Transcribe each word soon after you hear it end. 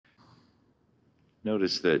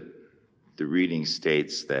Notice that the reading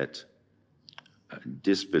states that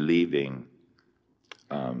disbelieving,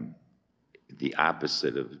 the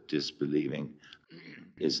opposite of disbelieving,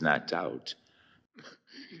 is not doubt.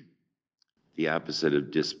 The opposite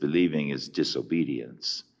of disbelieving is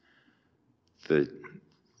disobedience. The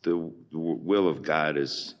will of God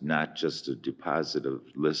is not just a deposit of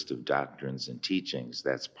list of doctrines and teachings.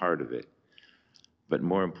 That's part of it. But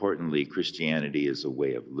more importantly, Christianity is a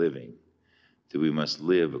way of living, that we must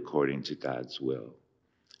live according to God's will.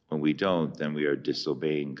 When we don't, then we are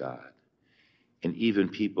disobeying God. And even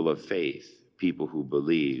people of faith, people who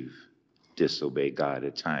believe, disobey God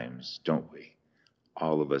at times, don't we?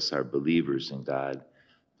 All of us are believers in God,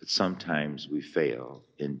 but sometimes we fail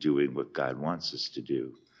in doing what God wants us to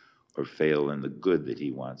do, or fail in the good that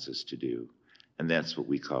he wants us to do. And that's what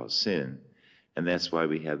we call sin. And that's why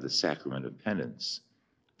we have the sacrament of penance,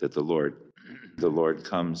 that the Lord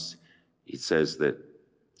comes. He says that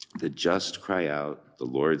the just cry out, the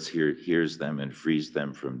Lord hears them and frees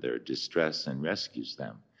them from their distress and rescues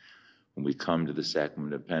them. When we come to the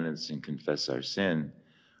sacrament of penance and confess our sin,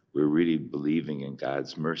 we're really believing in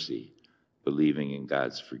God's mercy, believing in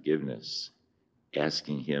God's forgiveness,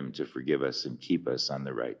 asking him to forgive us and keep us on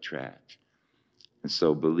the right track. And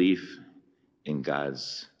so belief in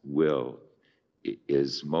God's will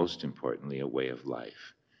is most importantly a way of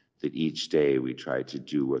life, that each day we try to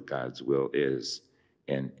do what God's will is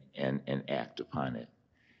and act upon it.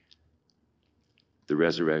 The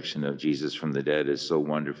resurrection of Jesus from the dead is so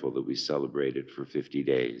wonderful that we celebrate it for 50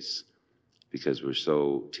 days because we're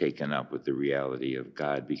so taken up with the reality of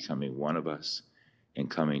God becoming one of us and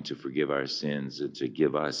coming to forgive our sins and to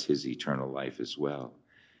give us his eternal life as well.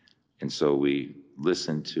 And so we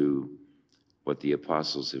listen to what the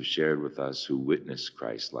apostles have shared with us who witnessed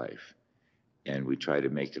Christ's life, and we try to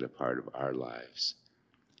make it a part of our lives.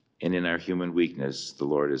 And in our human weakness, the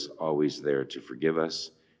Lord is always there to forgive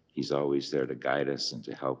us. He's always there to guide us and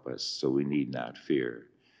to help us, so we need not fear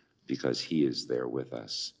because he is there with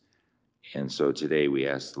us. And so today we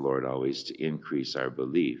ask the Lord always to increase our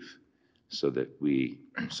belief so that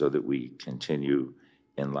we continue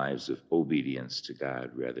in lives of obedience to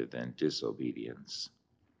God rather than disobedience.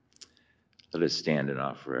 Let us stand and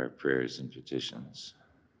offer our prayers and petitions.